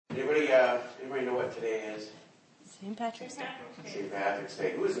Anybody know what today is? St. Patrick's Day. St. Patrick's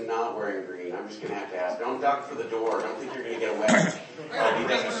Day. Who is not wearing green? I'm just going to have to ask. Don't duck for the door. Don't think you're going to get wet. He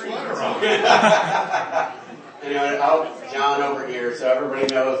doesn't sweater on. Anyway, John over here, so everybody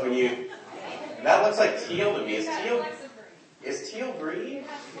knows when you... That looks like teal to me. Is teal green?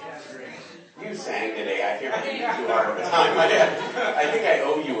 You sang today. I can't give you too hard of a time. I think I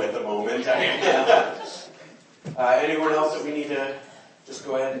owe you at the moment. Anyone else that we need to just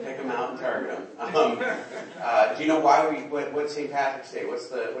go ahead and pick them out and target them? Do you know why what's St. Patrick's Day? What's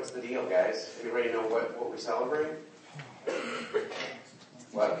the deal, guys? Anybody know what we celebrate?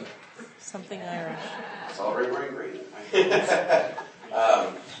 What? Something Irish. Celebrate wearing green.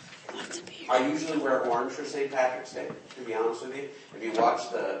 I usually wear orange for St. Patrick's Day, to be honest with you. If you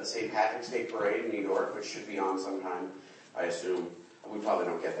watch the St. Patrick's Day parade in New York, which should be on sometime, I assume, we probably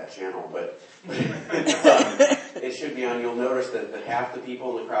don't get that channel, but it should be on. You'll notice that half the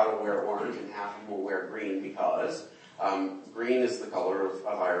people in the crowd will wear orange and half of them will wear green because green is the color of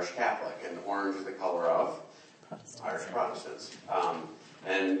Irish Catholic and orange is the color of Irish Protestants.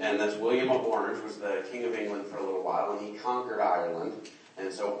 And that's William of Orange was the King of England for a little while, and he conquered Ireland.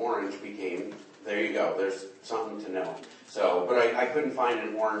 And so orange became, there you go, there's something to know. So, but I couldn't find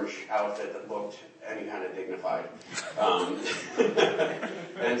an orange outfit that looked any kind of dignified.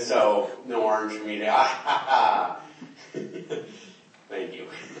 And so, no orange for me to, Thank you.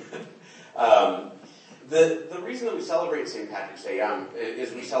 The reason that we celebrate St. Patrick's Day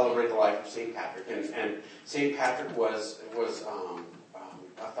is we celebrate the life of St. Patrick. And St. Patrick was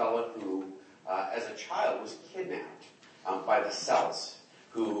a fellow who, as a child, was kidnapped by the Celts,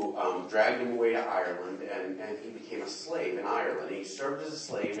 who dragged him away to Ireland, and he became a slave in Ireland. He served as a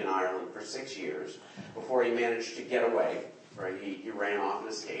slave in Ireland for 6 years before he managed to get away. Right, he ran off and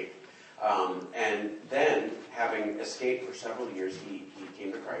escaped. And then, having escaped for several years, he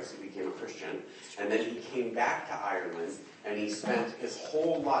came to Christ. He became a Christian. And then he came back to Ireland, and he spent his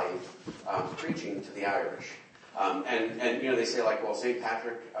whole life preaching to the Irish. And they say, like, well, St.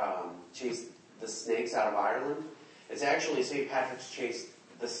 Patrick chased the snakes out of Ireland. It's actually St. Patrick's chased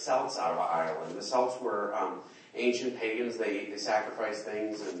the Celts out of Ireland. The Celts were ancient pagans. They sacrificed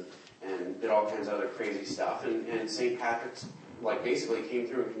things and did all kinds of other crazy stuff. And St. Patrick's basically came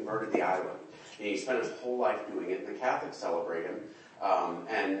through and converted the island. And he spent his whole life doing it. And the Catholics celebrate him.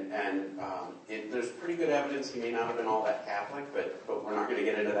 There's pretty good evidence he may not have been all that Catholic, but we're not going to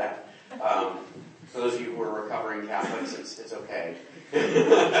get into that. For those of you who are recovering Catholics, it's okay.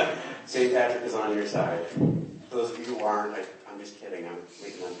 St. Patrick is on your side. For those of you who aren't, I'm just kidding. I'm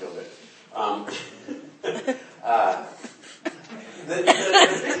making them feel good.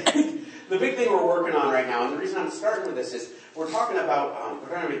 The big thing we're working on right now, and the reason I'm starting with this is we're talking about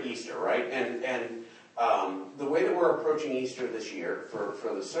Easter, right? And the way that we're approaching Easter this year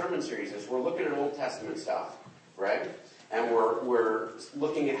for the sermon series is we're looking at Old Testament stuff, right? And we're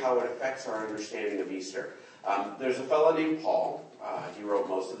looking at how it affects our understanding of Easter. There's a fellow named Paul. He wrote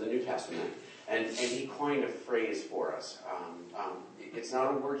most of the New Testament. And he coined a phrase for us. It's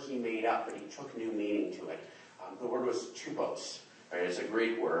not a word he made up, but he took new meaning to it. The word was tupos. Right? It's a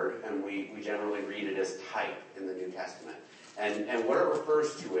Greek word, and we generally read it as type in the New Testament. And what it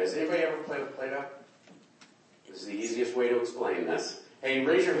refers to is, anybody ever play with Play-Doh? This is the easiest way to explain this. Hey,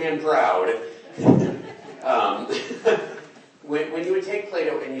 raise your hand proud. When you would take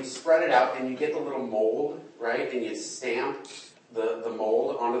Play-Doh and you spread it out and you get the little mold, right, and you stamp the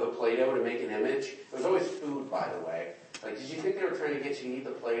mold onto the Play-Doh to make an image. It was always food, by the way. Like, did you think they were trying to get you to eat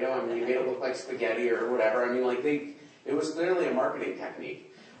the Play-Doh? I mean, you made it look like spaghetti or whatever. I mean, it was clearly a marketing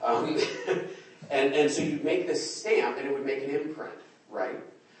technique. And so you'd make this stamp and it would make an imprint, right?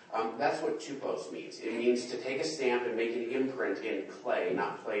 That's what tupos means. It means to take a stamp and make an imprint in clay,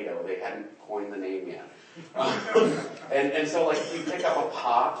 not Play-Doh. They hadn't coined the name yet. And so, like, if you pick up a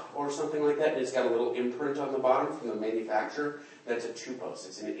pot or something like that, and it's got a little imprint on the bottom from the manufacturer, that's a tupos.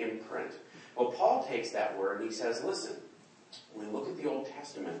 It's an imprint. Well, Paul takes that word and he says, listen, we look at the Old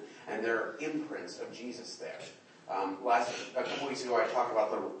Testament, and there are imprints of Jesus there. A couple weeks ago, I talked about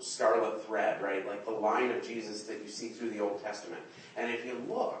the scarlet thread, right? Like the line of Jesus that you see through the Old Testament. And if you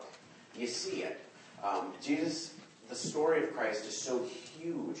look, you see it. Jesus, the story of Christ is so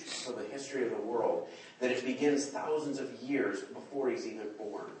huge for the history of the world that it begins thousands of years before he's even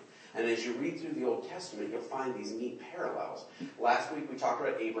born. And as you read through the Old Testament, you'll find these neat parallels. Last week, we talked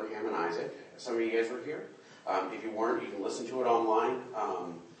about Abraham and Isaac. Some of you guys were here. If you weren't, you can listen to it online.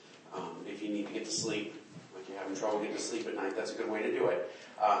 If you need to get to sleep, like you're having trouble getting to sleep at night, that's a good way to do it.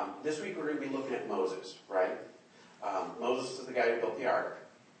 This week, we're going to be looking at Moses, right? Moses is the guy who built the ark.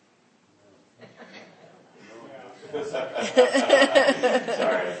 Sorry,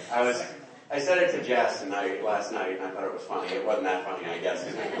 I I said it to Jess last night, and I thought it was funny. It wasn't that funny, I guess,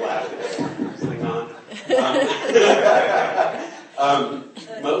 because we laughed at it. Thing on.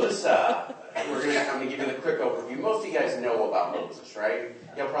 Moses, I'm going to give you the quick overview. Most of you guys know about Moses, right?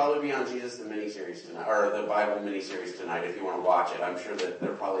 He'll probably be on Jesus the miniseries tonight, or the Bible miniseries tonight if you want to watch it. I'm sure that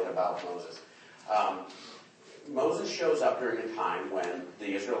they're probably about Moses. Moses shows up during a time when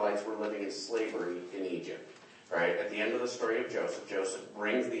the Israelites were living in slavery in Egypt. Right? At the end of the story of Joseph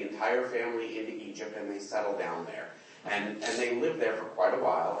brings the entire family into Egypt and they settle down there. And they live there for quite a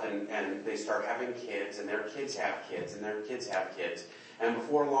while and they start having kids and their kids have kids and their kids have kids. And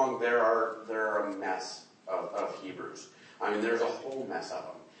before long there are a mess of Hebrews. I mean, there's a whole mess of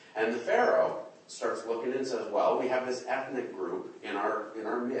them. And the Pharaoh starts looking and says, well, we have this ethnic group in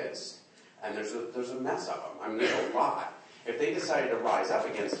our midst and there's a mess of them. I mean, there's a lot. If they decided to rise up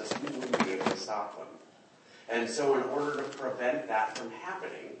against us, we wouldn't be able to stop them. And so in order to prevent that from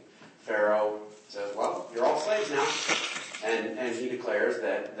happening, Pharaoh says, well, you're all slaves now. And he declares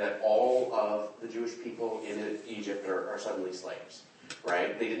that all of the Jewish people in Egypt are suddenly slaves.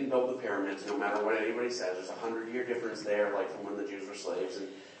 Right? They didn't build the pyramids, no matter what anybody says. There's a 100-year difference there, like from when the Jews were slaves and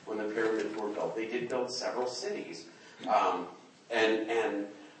when the pyramids were built. They did build several cities.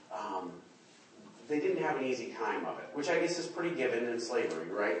 They didn't have an easy time of it, which I guess is pretty given in slavery,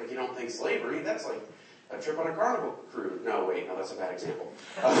 right? Like, you don't think slavery, that's like a trip on a Carnival cruise. No, that's a bad example.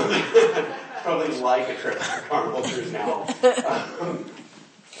 Probably like a trip on a Carnival cruise now. Do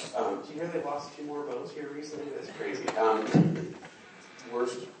you hear they lost 2 more boats here recently? That's crazy.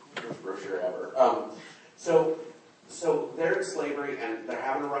 Worst brochure ever. So they're in slavery and they're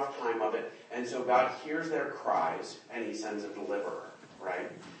having a rough time of it. And so God hears their cries and he sends a deliverer,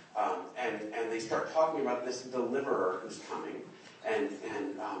 right? And they start talking about this deliverer who's coming. And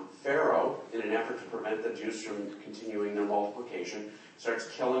Pharaoh, in an effort to prevent the Jews from continuing their multiplication, starts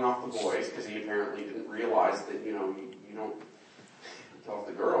killing off the boys because he apparently didn't realize that, you don't kill off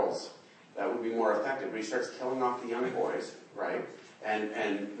the girls. That would be more effective. But he starts killing off the young boys, right? And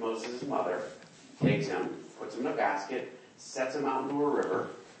Moses' mother takes him, puts him in a basket, sets him out into a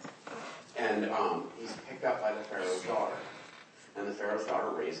river, and he's picked up by the Pharaoh's daughter. And the Pharaoh's daughter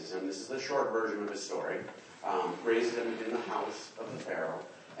raises him. This is the short version of his story. Raises him in the house of the Pharaoh,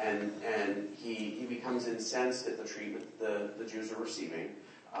 and he becomes incensed at the treatment the Jews are receiving,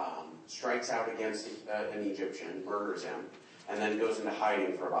 strikes out against an Egyptian, murders him, and then goes into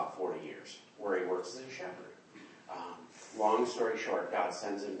hiding for about 40 years, where he works as a shepherd. Long story short, God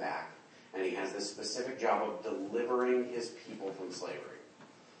sends him back, and he has this specific job of delivering his people from slavery.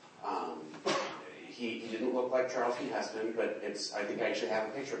 He didn't look like Charlton Heston, but I think I actually have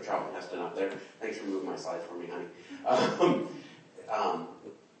a picture of Charlton Heston up there. Thanks for moving my slides for me, honey.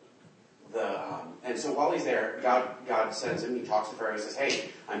 And so while he's there, God sends him, he talks to Pharaoh, he says,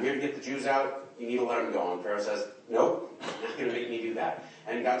 hey, I'm here to get the Jews out, you need to let them go. And Pharaoh says, nope, you're not going to make me do that.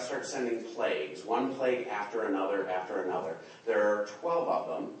 And God starts sending plagues, one plague after another after another. There are 12 of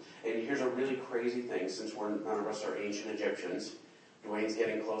them, and here's a really crazy thing, since none of us are ancient Egyptians. Dwayne's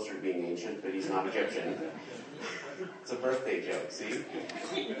getting closer to being ancient, but he's not Egyptian. It's a birthday joke, see?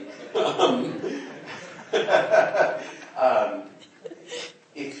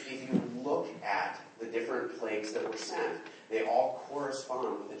 If you look at the different plagues that were sent, they all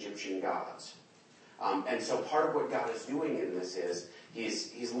correspond with Egyptian gods. And so part of what God is doing in this is,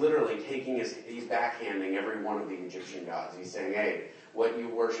 he's literally he's backhanding every one of the Egyptian gods. He's saying, hey, what you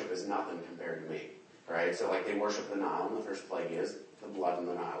worship is nothing compared to me. Right? So like they worship the Nile, and the first plague is the blood in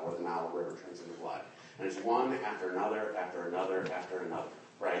the Nile, or the Nile River turns into blood. And it's one after another, after another, after another,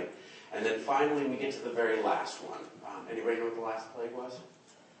 right? And then finally we get to the very last one. Anybody know what the last plague was?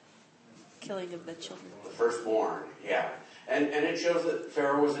 Killing of the children. The firstborn, yeah. And it shows that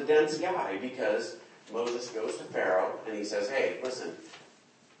Pharaoh was a dense guy, because Moses goes to Pharaoh and he says, hey, listen,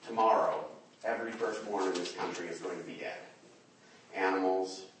 tomorrow every firstborn in this country is going to be dead.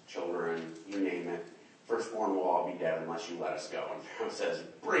 Animals, children, you name it. Firstborn will all be dead unless you let us go. And Pharaoh says,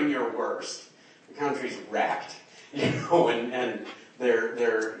 bring your worst. The country's wrecked, and they're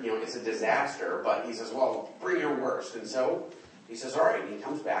it's a disaster, but he says, well, bring your worst. And so he says, all right, and he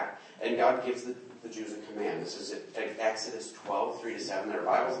comes back, and God gives the Jews a command. This is Exodus 12, 3-7. There are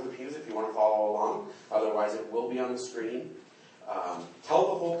Bibles in the pews if you want to follow along. Otherwise, it will be on the screen. Tell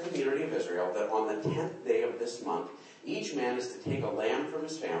the whole community of Israel that on the 10th day of this month, each man is to take a lamb from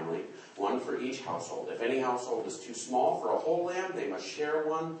his family, one for each household. If any household is too small for a whole lamb, they must share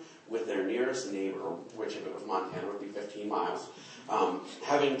one with their nearest neighbor, which if it was Montana would be 15 miles.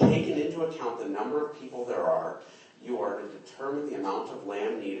 Having taken into account the number of people there are, you are to determine the amount of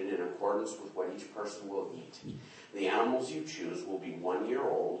lamb needed in accordance with what each person will eat. The animals you choose will be 1 year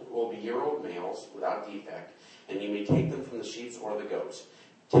old, year-old males without defect, and you may take them from the sheep or the goats.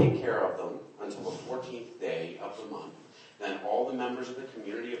 Take care of them until the 14th day of the month. Then all the members of the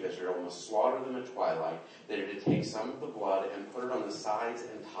community of Israel must slaughter them at twilight. They are to take some of the blood and put it on the sides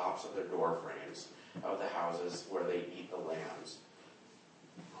and tops of their door frames of the houses where they eat the lambs.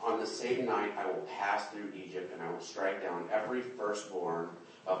 On the same night I will pass through Egypt, and I will strike down every firstborn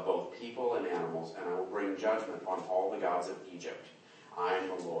of both people and animals, and I will bring judgment on all the gods of Egypt. I am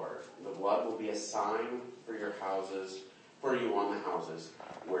the Lord. The blood will be a sign for your houses, for you on the houses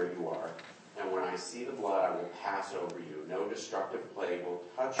where you are. And when I see the blood, I will pass over you. No destructive plague will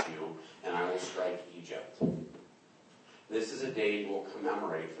touch you, and I will strike Egypt. This is a day you will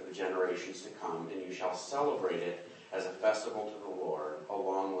commemorate for the generations to come, and you shall celebrate it as a festival to the Lord, a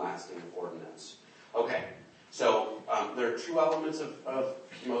long-lasting ordinance. Okay, so there are two elements of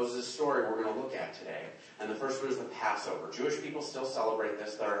Moses' story we're going to look at today. And the first one is the Passover. Jewish people still celebrate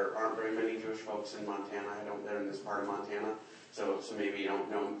this. There aren't very many Jewish folks in Montana. I don't live in this part of Montana. So maybe you don't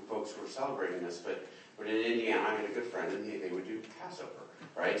know folks who are celebrating this. But in Indiana, I had a good friend, and they would do Passover.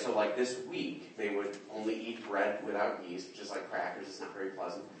 Right? So like this week, they would only eat bread without yeast, just like crackers. It's not very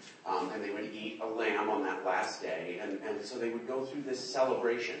pleasant. And they would eat a lamb on that last day. And so they would go through this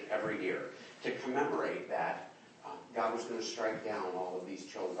celebration every year to commemorate that God was going to strike down all of these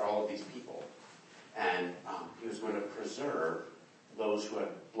children, all of these people. And he was going to preserve those who had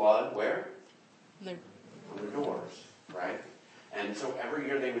blood where? There. On the doors, right? And so every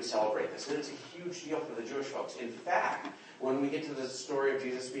year they would celebrate this. And it's a huge deal for the Jewish folks. In fact, when we get to the story of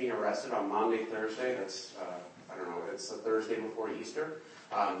Jesus being arrested on Maundy, Thursday, that's, it's the Thursday before Easter,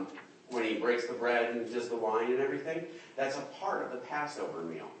 when he breaks the bread and does the wine and everything, that's a part of the Passover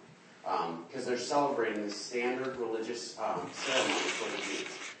meal. Because they're celebrating the standard religious ceremony for the Jews.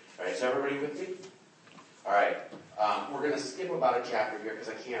 All right, so everybody with me? All right, we're going to skip about a chapter here because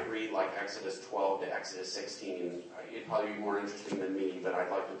I can't read like Exodus 12 to Exodus 16. It'd probably be more interesting than me, but I'd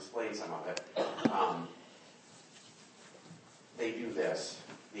like to explain some of it. They do this.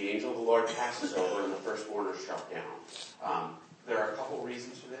 The angel of the Lord passes over and the firstborn are struck down. There are a couple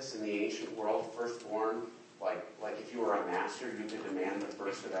reasons for this. In the ancient world, firstborn, like if you were a master, you could demand the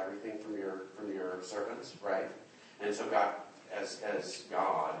first of everything from your servants, right? And so God, as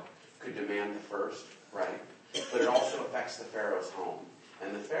God, could demand the first, right? But it also affects the Pharaoh's home.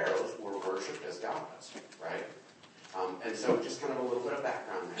 And the Pharaohs were worshipped as gods, right? And so just kind of a little bit of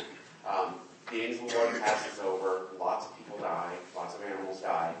background there. The angel of the Lord passes over, lots of people die, lots of animals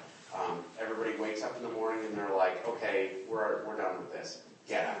die. Everybody wakes up in the morning and they're like, okay, we're done with this.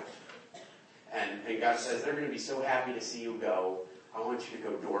 Get out. And God says, they're going to be so happy to see you go. I want you to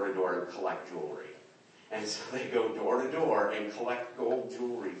go door to door and collect jewelry. And so they go door to door and collect gold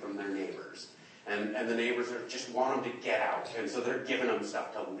jewelry from their neighbors. And the neighbors just want them to get out. And so they're giving them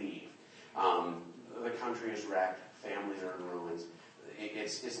stuff to leave. The country is wrecked. Families are in ruins.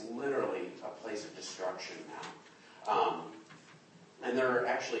 It's literally a place of destruction now. And there are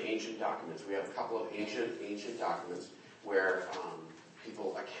actually ancient documents. We have a couple of ancient documents where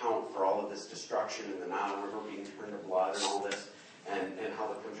people account for all of this destruction and the Nile River being turned to blood and all this, and how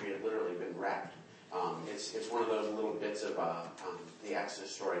the country had literally been wrecked. It's one of those little bits of the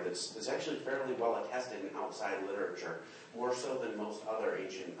Exodus story that's actually fairly well attested in outside literature, more so than most other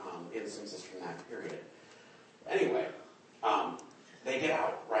ancient instances from that period. Anyway, they get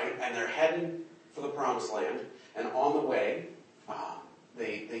out, right? And they're heading for the Promised Land, and on the way,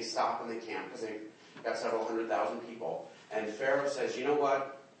 they stop and they camp because they've got several 100,000 people. And Pharaoh says, you know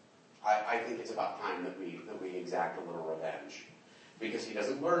what? I think it's about time that we exact a little revenge. Because he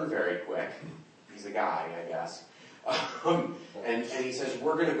doesn't learn very quick. He's a guy, I guess. And he says,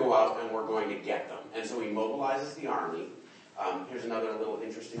 we're going to go out and we're going to get them. And so he mobilizes the army. Here's another little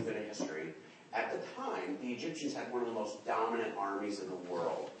interesting bit of history. At the time, the Egyptians had one of the most dominant armies in the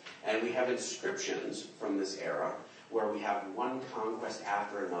world. And we have inscriptions from this era where we have one conquest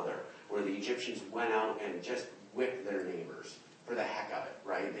after another, where the Egyptians went out and just whipped their neighbors for the heck of it,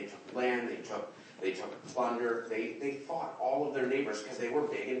 right? They took land, they took plunder, they fought all of their neighbors because they were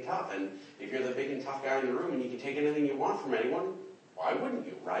big and tough. And if you're the big and tough guy in the room and you can take anything you want from anyone, why wouldn't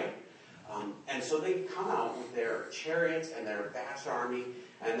you, right? And so they come out with their chariots and their vast army,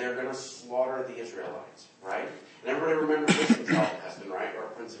 and they're going to slaughter the Israelites, right? And everybody remembers this in Charlton Heston, right? Or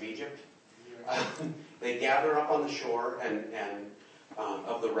Prince of Egypt. They gather up on the shore and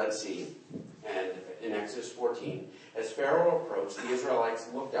of the Red Sea, And in Exodus 14, as Pharaoh approached, the Israelites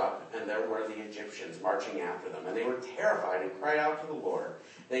looked up, and there were the Egyptians marching after them. And they were terrified and cried out to the Lord.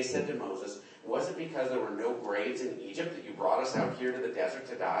 They said to Moses, was it because there were no graves in Egypt that you brought us out here to the desert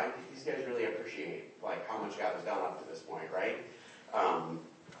to die? These guys really appreciate how much God has done up to this point, right?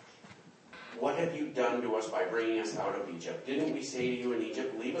 What have you done to us by bringing us out of Egypt? Didn't we say to you in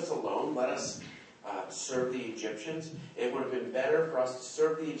Egypt, leave us alone, let us serve the Egyptians? It would have been better for us to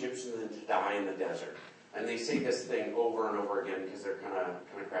serve the Egyptians than to die in the desert. And they say this thing over and over again because they're kind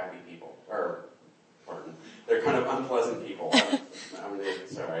of crappy people. They're kind of unpleasant people.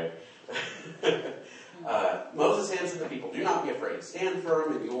 It's all right. Moses answered the people, do not be afraid. Stand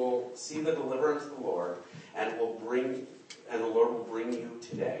firm and you will see the deliverance of the Lord, and the Lord will bring you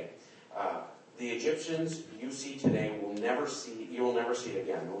today. The Egyptians you see today you will never see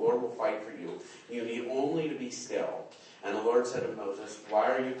again. The Lord will fight for you. You need only to be still. And the Lord said to Moses, why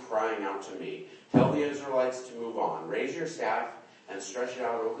are you crying out to me? Tell the Israelites to move on. Raise your staff and stretch it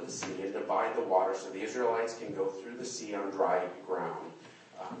out over the sea and divide the water so the Israelites can go through the sea on dry ground.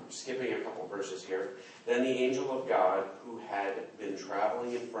 Skipping a couple verses here. Then the angel of God, who had been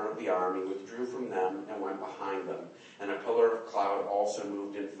traveling in front of the army, withdrew from them and went behind them. And a pillar of cloud also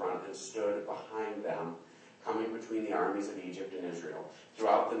moved in front and stood behind them, coming between the armies of Egypt and Israel.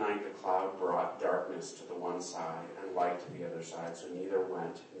 Throughout the night the cloud brought darkness to the one side and light to the other side, so neither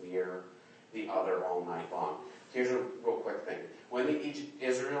went near the other all night long. Here's a real quick thing. When the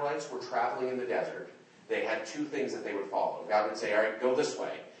Israelites were traveling in the desert, they had two things that they would follow. God would say, all right, go this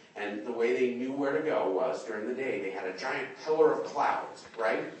way. And the way they knew where to go was during the day they had a giant pillar of clouds,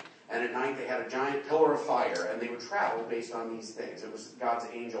 right? And at night they had a giant pillar of fire, and they would travel based on these things. It was God's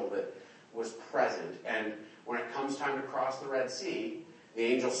angel that was present. And when it comes time to cross the Red Sea, the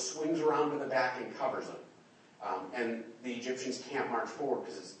angel swings around to the back and covers them. And the Egyptians can't march forward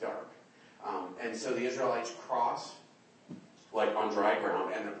because it's dark. And so the Israelites cross on dry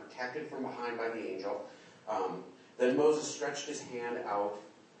ground, and they're protected from behind by the angel. Then Moses stretched his hand out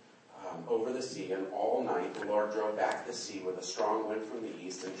over the sea, and all night the Lord drove back the sea with a strong wind from the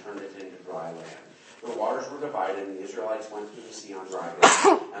east and turned it into dry land. The waters were divided, and the Israelites went through the sea on dry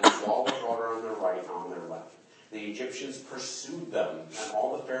ground, and the wall of water on their right and on their left. The Egyptians pursued them, and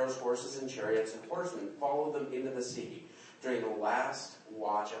all the Pharaoh's horses and chariots and horsemen followed them into the sea. During the last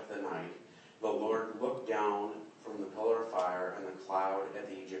watch of the night, the Lord looked down from the pillar of fire and the cloud at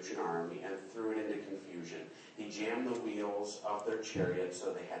the Egyptian army and threw it into confusion. He jammed the wheels of their chariots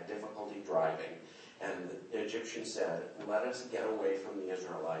so they had difficulty driving. And the Egyptians said, let us get away from the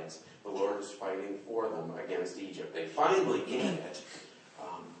Israelites. The Lord is fighting for them against Egypt. They finally get it.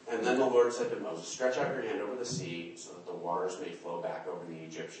 And then the Lord said to Moses, stretch out your hand over the sea so that the waters may flow back over the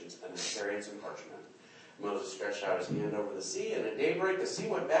Egyptians and the chariots and horsemen. Moses stretched out his hand over the sea, and at daybreak the sea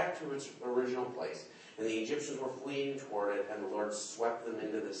went back to its original place. And the Egyptians were fleeing toward it, and the Lord swept them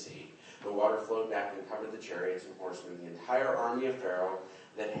into the sea. The water flowed back and covered the chariots and horsemen. The entire army of Pharaoh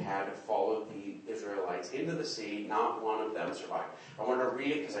that had followed the Israelites into the sea, not one of them survived. I wanted to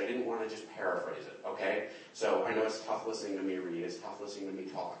read it because I didn't want to just paraphrase it, okay? So I know it's tough listening to me read. It's tough listening to me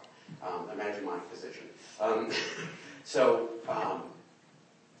talk. Imagine my position.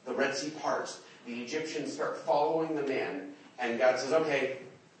 The Red Sea parts. The Egyptians start following them in, and God says, okay,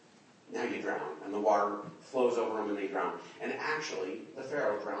 now you drown. And the water flows over them and they drown. And actually, the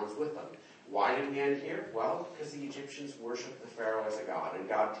Pharaoh drowns with them. Why did we end here? Well, because the Egyptians worship the Pharaoh as a god, and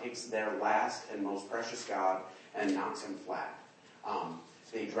God takes their last and most precious god and knocks him flat.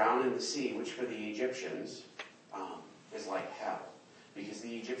 They drown in the sea, which for the Egyptians is like hell. Because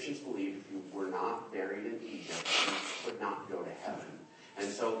the Egyptians believed if you were not buried in Egypt, you could not go to heaven. And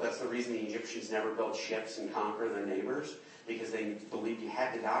so that's the reason the Egyptians never built ships and conquer their neighbors, because they believed you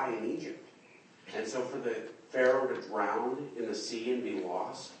had to die in Egypt. And so for the Pharaoh to drown in the sea and be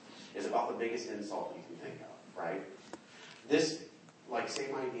lost is about the biggest insult you can think of, right? This,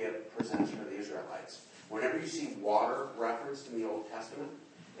 same idea presents for the Israelites. Whenever you see water referenced in the Old Testament,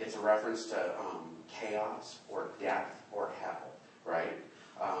 it's a reference to chaos or death or hell, right?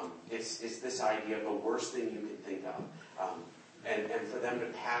 It's this idea of the worst thing you can think of. And for them to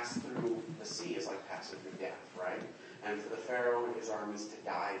pass through the sea is like passing through death, right? And for the Pharaoh and his armies to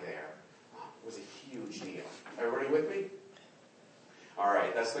die there was a huge deal. Everybody with me? All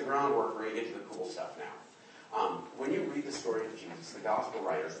right, that's the groundwork. We're going to get to the cool stuff now. When you read the story of Jesus, the gospel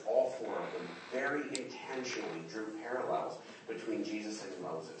writers, all four of them, very intentionally drew parallels between Jesus and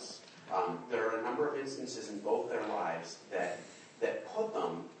Moses. There are a number of instances in both their lives that put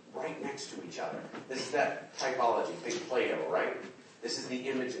them right next to each other. This is that typology, think Plato, right? This is the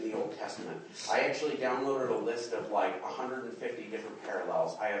image in the Old Testament. I actually downloaded a list of 150 different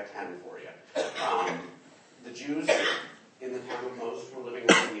parallels. I have 10 for you. The Jews in the time of Moses were living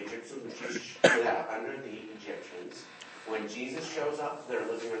under the Egyptians. When Jesus shows up, they're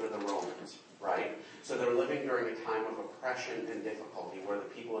living under the Romans, right? So they're living during a time of oppression and difficulty where the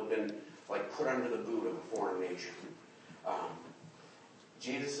people had been put under the boot of a foreign nation.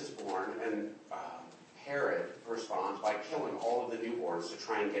 Jesus is born, and Herod responds by killing all of the newborns to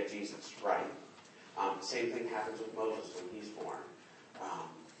try and get Jesus, right? Same thing happens with Moses when he's born.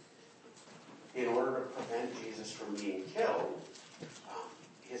 In order to prevent Jesus from being killed,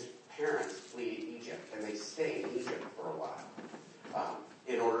 his parents flee to Egypt, and they stay in Egypt for a while.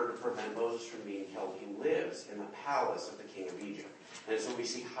 In order to prevent Moses from being killed, he lives in the palace of the king of Egypt. And so we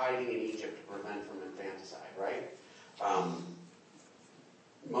see hiding in Egypt to prevent from infanticide, right?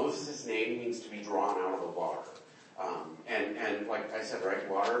 Moses' name means to be drawn out of the water. And like I said, right,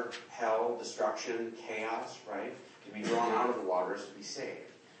 water, hell, destruction, chaos, right? To be drawn out of the water is to be saved.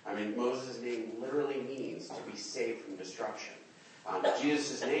 I mean, Moses' name literally means to be saved from destruction.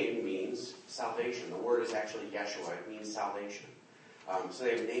 Jesus' name means salvation. The word is actually Yeshua. It means salvation. So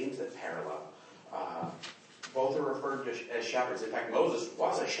they have names that parallel. Both are referred to as shepherds. In fact, Moses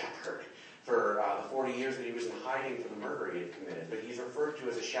was a shepherd for the 40 years that he was in hiding for the murder he had committed. But he's referred to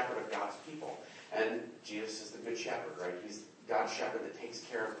as a shepherd of God's people. And Jesus is the good shepherd, right? He's God's shepherd that takes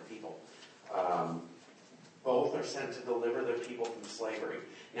care of the people. Both are sent to deliver their people from slavery.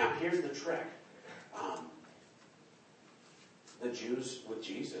 Now, here's the trick. The Jews with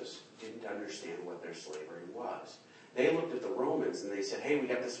Jesus didn't understand what their slavery was. They looked at the Romans and they said, hey, we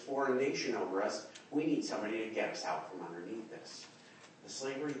got this foreign nation over us. We need somebody to get us out from underneath this. The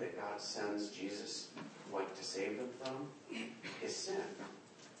slavery that God sends Jesus to save them from is sin.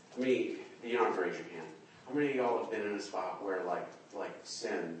 I mean, you don't have to raise your hand. How many of y'all have been in a spot where like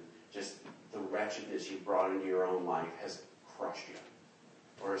sin, just the wretchedness you brought into your own life has crushed you,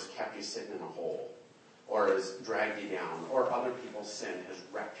 or has kept you sitting in a hole, or has dragged you down, or other people's sin has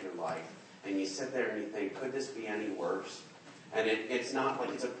wrecked your life, and you sit there and you think, could this be any worse? And it's not like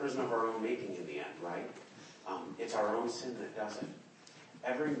it's a prison of our own making in the end, right? It's our own sin that does it.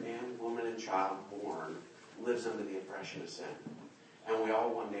 Every man, woman, and child born lives under the oppression of sin. And we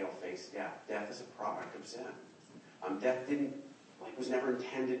all one day will face death. Death is a product of sin. Death was never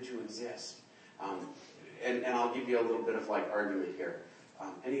intended to exist. And I'll give you a little bit of argument here.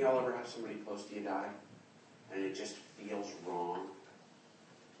 Any of y'all ever have somebody close to you die? And it just feels wrong?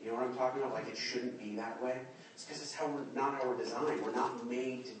 You know what I'm talking about? It shouldn't be that way. It's because it's not how we're designed. We're not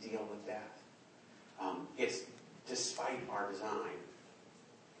made to deal with death. It's despite our design.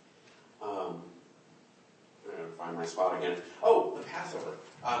 I'm going to find my spot again. Oh, the Passover.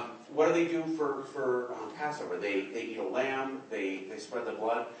 What do they do for Passover? They eat a lamb. They spread the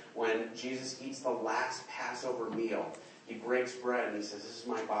blood. When Jesus eats the last Passover meal, he breaks bread and he says, this is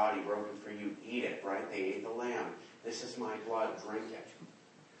my body broken for you. Eat it, right? They ate the lamb. This is my blood. Drink it.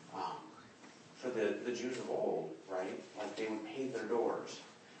 For the Jews of old, right? They would paint their doors.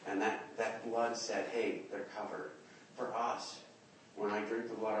 And that blood said, hey, they're covered. For us, when I drink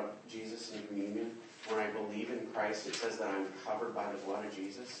the blood of Jesus in communion, when I believe in Christ, it says that I'm covered by the blood of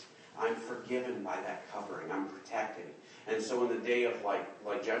Jesus. I'm forgiven by that covering. I'm protected. And so when the day of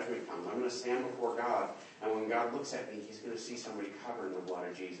judgment comes, I'm going to stand before God, and when God looks at me, he's going to see somebody covered in the blood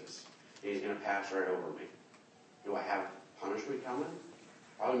of Jesus. And he's going to pass right over me. Do I have punishment coming?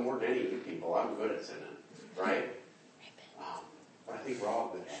 Probably more than any of you people. I'm good at sinning, right? But I think we're all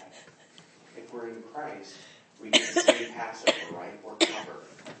good at it. If we're in Christ, we get the same Passover, right? We're covered.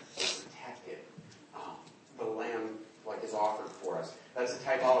 We're protected. The lamb, is offered for us. That's a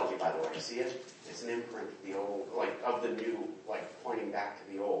typology, by the way. See it? It's an imprint of the old, of the new, pointing back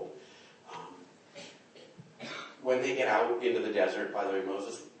to the old. When they get out into the desert, by the way,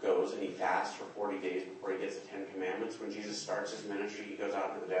 Moses goes and he fasts for 40 days before he gets the 10 Commandments. When Jesus starts his ministry, he goes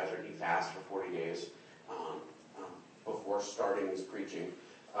out into the desert and he fasts for 40 days before starting his preaching.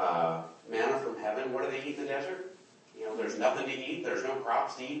 Manna from heaven. What do they eat in the desert? There's nothing to eat. There's no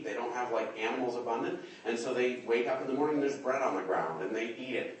crops to eat. They don't have animals abundant. And so they wake up in the morning and there's bread on the ground and they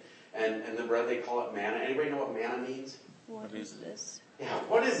eat it. And the bread, they call it manna. Anybody know what manna means? What is this? Yeah,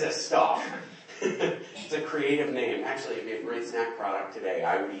 what is this stuff? It's a creative name. Actually, it'd be a great snack product today.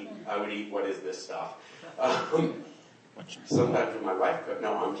 I would eat what is this stuff? Sometimes when my wife cooks.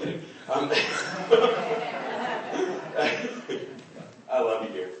 No, I'm kidding. I love you,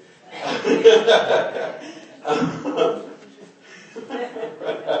 dear.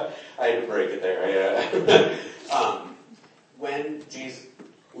 I had to break it there.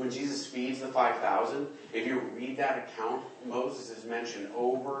 When Jesus feeds the 5,000. If you read that account, Moses is mentioned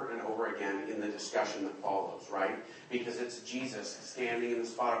over and over again in the discussion that follows, right? Because it's Jesus standing in the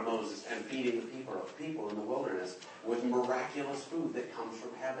spot of Moses and feeding the people in the wilderness with miraculous food that comes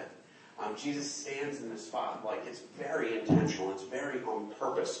from heaven. Jesus stands in this spot. Like, it's very intentional. It's very on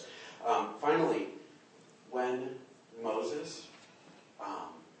purpose. Finally, when Moses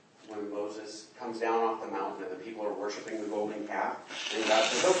comes down off the mountain and the people are worshiping the golden calf, and God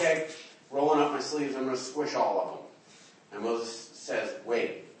says, okay, rolling up my sleeves, I'm going to squish all of them. And Moses says,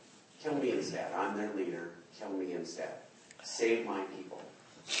 wait, kill me instead. I'm their leader. Kill me instead. Save my people.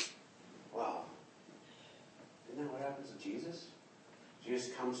 Well, isn't that what happens to Jesus?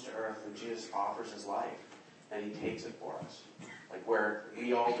 Jesus comes to earth and Jesus offers his life, and he takes it for us. Like, where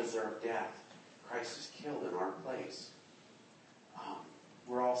we all deserve death, Christ is killed in our place.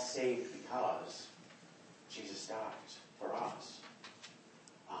 We're all saved because Jesus dies for us.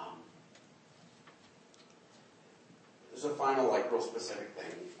 There's a final, real specific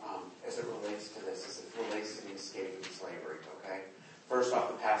thing as it relates to this, as it relates to the escape from slavery, okay? First off,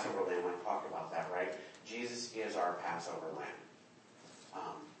 the Passover lamb, I talked about that, right? Jesus is our Passover lamb.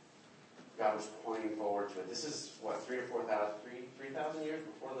 God was pointing forward to it. This is, 3,000 years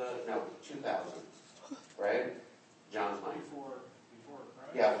before 2,000, right? John's mind. Before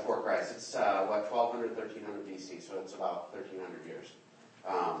Christ? Yeah, before Christ. It's, 1,200, 1,300 BC, so it's about 1,300 years.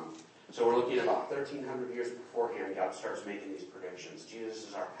 So we're looking at about 1,300 years beforehand, God starts making these predictions. Jesus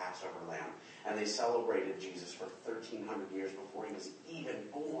is our Passover lamb. And they celebrated Jesus for 1,300 years before he was even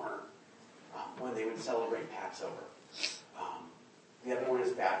born, when they would celebrate Passover. The other one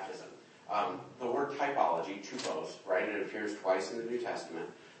is baptism. The word typology, typos, right? It appears twice in the New Testament.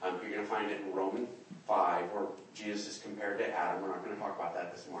 You're going to find it in Romans 5, where Jesus is compared to Adam. We're not going to talk about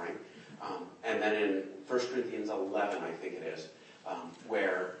that this morning. And then in 1 Corinthians 11, I think it is,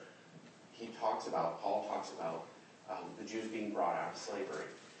 where Paul talks about the Jews being brought out of slavery.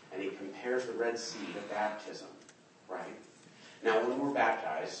 And he compares the Red Sea to baptism, right? Now, when we're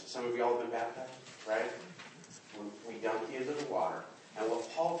baptized, some of y'all have been baptized, right? We dunk you into the water. And what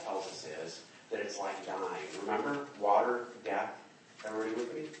Paul tells us is that it's like dying. Remember? Water, death. Everybody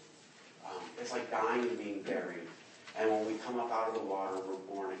with me? It's like dying and being buried. And when we come up out of the water, we're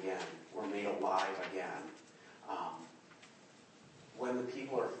born again. We're made alive again. When the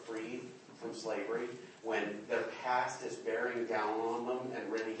people are freed from slavery, when their past is bearing down on them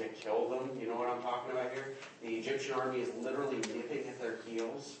and ready to kill them, you know what I'm talking about here? The Egyptian army is literally nipping at their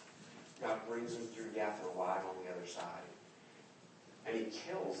heels. God brings them through death and alive on the other side. And he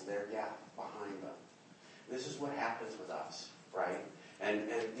kills their death behind them. This is what happens with us, right? And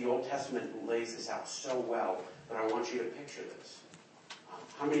the Old Testament lays this out so well, but I want you to picture this.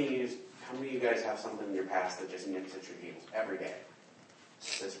 How many of you guys have something in your past that just nips at your heels every day?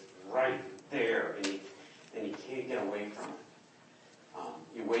 It's right there, and you can't get away from it.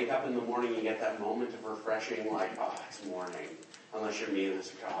 You wake up in the morning, you get that moment of refreshing, like, oh, it's morning. Unless you're me,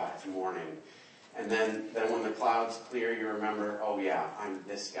 it's, oh, it's morning. And then when the clouds clear, you remember, oh yeah, I'm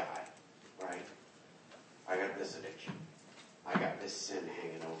this guy, right? I got this addiction. I got this sin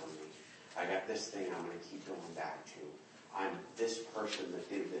hanging over me. I got this thing I'm going to keep going back to. I'm this person that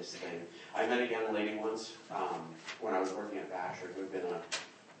did this thing. I met a young lady once when I was working at Basher who had been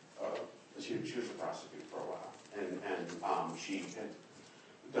she was a prostitute for a while. And she had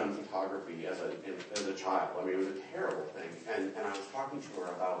done photography as a child. I mean, it was a terrible thing. And I was talking to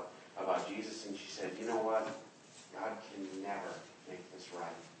her about Jesus, and she said, you know what? God can never make this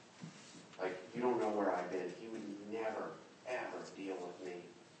right. Like, you don't know where I've been. He would never, ever deal with me.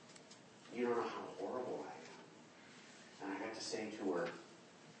 You don't know how horrible I am. And I got to say to her,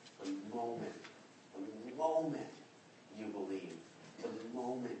 the moment you believe, the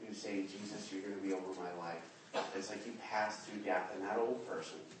moment you say, Jesus, you're going to be over my life, it's like you pass through death, and that old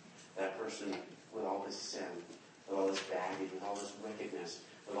person, that person with all this sin, with all this baggage, with all this wickedness,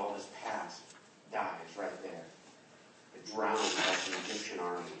 with all this past, dies right there. It drowns like the Egyptian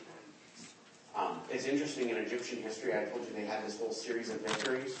army. It's interesting, in Egyptian history, I told you they had this whole series of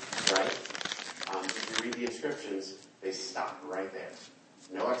victories, right? If you read the inscriptions, they stopped right there.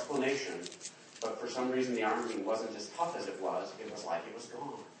 No explanation, but for some reason the army wasn't as tough as it was like it was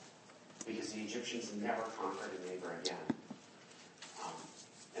gone. Because the Egyptians never conquered a neighbor again.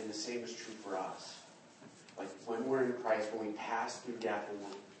 And the same is true for us. Like, when we're in Christ, when we pass through death and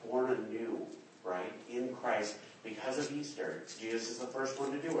we're born anew, right, in Christ, because of Easter, Jesus is the first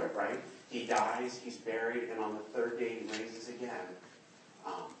one to do it, right? He dies, he's buried, and on the third day he raises again.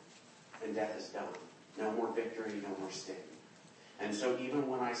 And death is done. No more victory, no more sting. And so even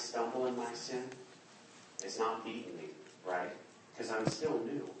when I stumble in my sin, it's not beating me, right? because I'm still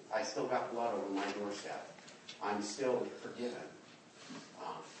new. I still got blood over my doorstep. I'm still forgiven.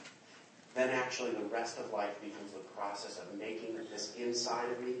 Then actually the rest of life becomes the process of making this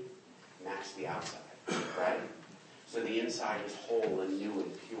inside of me match the outside, right? So the inside is whole and new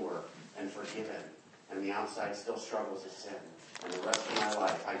and pure and forgiven, and the outside still struggles with sin. And the rest of my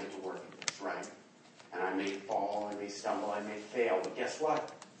life I get to work at this, right? And I may fall, I may stumble, I may fail, but guess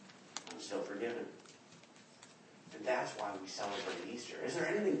what? I'm still forgiven. And that's why we celebrate Easter. Is there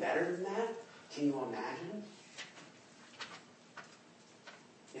anything better than that? Can you imagine?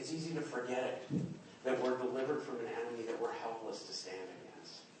 It's easy to forget it, that we're delivered from an enemy that we're helpless to stand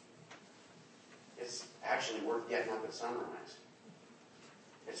against. It's actually worth getting up at sunrise.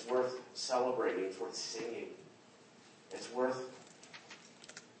 It's worth celebrating. It's worth singing. It's worth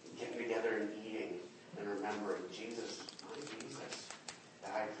getting together and eating and remembering Jesus, my Jesus,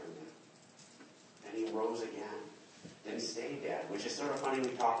 died for me. And he rose again. Didn't stay dead, which is sort of funny. We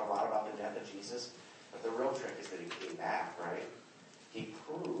talk a lot about the death of Jesus, but the real trick is that he came back, right? He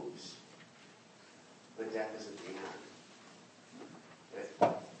proves that death isn't the end.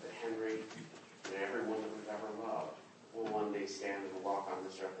 That Henry and everyone that we've ever loved will one day stand and walk on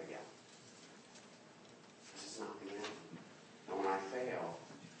this earth again. This is not the end. And when I fail,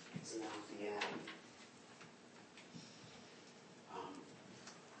 it's not the end.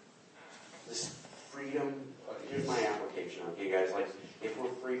 This freedom, here's my application, okay guys? Like, if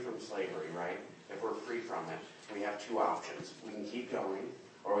we're free from slavery, right? If we're free from it, we have two options. We can keep going,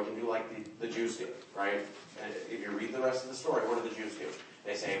 or we can do like the Jews did, right? And if you read the rest of the story, what do the Jews do?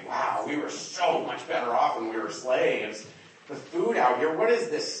 They say, wow, we were so much better off when we were slaves. The food out here, what is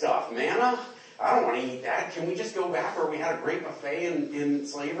this stuff? Manna? I don't want to eat that. Can we just go back where we had a great buffet in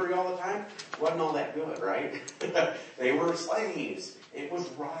slavery all the time? Wasn't all that good, right? They were slaves. It was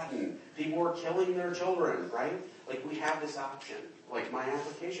rotten. People were killing their children, right? Like, we have this option. Like, my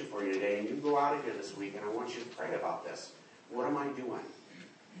application for you today, and you go out of here this week, and I want you to pray about this. What am I doing?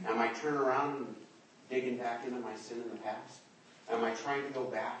 Am I turning around and digging back into my sin in the past? Am I trying to go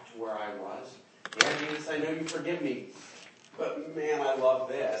back to where I was? Yeah, Jesus, I know you forgive me, but man, I love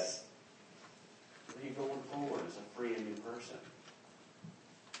this. Are you going forward as a free and new person?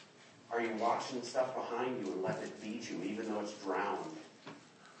 Are you watching stuff behind you and letting it beat you, even though it's drowned?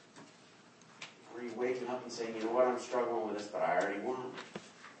 Or are you waking up and saying, you know what, I'm struggling with this, but I already won?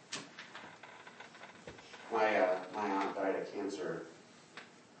 My aunt died of cancer,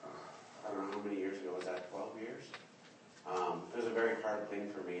 I don't know how many years ago. Was that 12 years? It was a very hard thing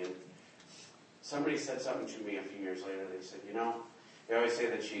for me. And somebody said something to me a few years later. They said, you know, they always say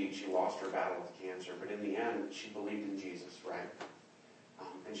that she lost her battle with cancer, but in the end, she believed in Jesus, right?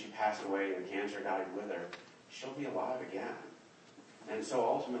 And she passed away and cancer died with her. She'll be alive again. And so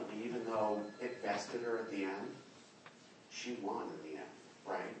ultimately, even though it bested her at the end, she won in the end,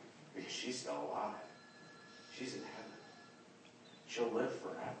 right? Because she's still alive. She's in heaven. She'll live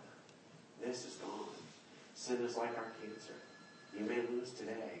forever. This is gone. Sin is like our cancer. You may lose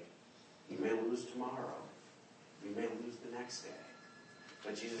today. You may lose tomorrow. You may lose the next day.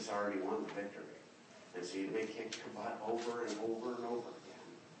 But Jesus already won the victory. And so you may kick your butt over and over and over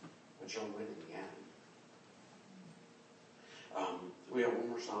again. But you'll win in the end. We have one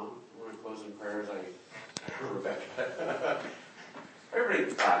more song. We're going to close in prayers. Rebecca.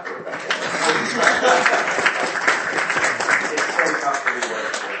 Everybody clap for Rebecca. It's so tough to be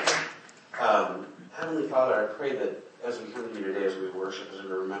worshiping. Heavenly Father, I pray that as we come to you today, as we worship, as we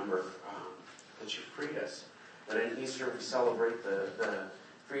remember that you freed us. That in Easter we celebrate the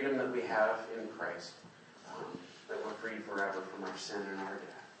freedom that we have in Christ. That we're freed forever from our sin and our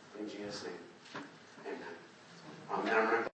death. In Jesus' name, amen. And I'm not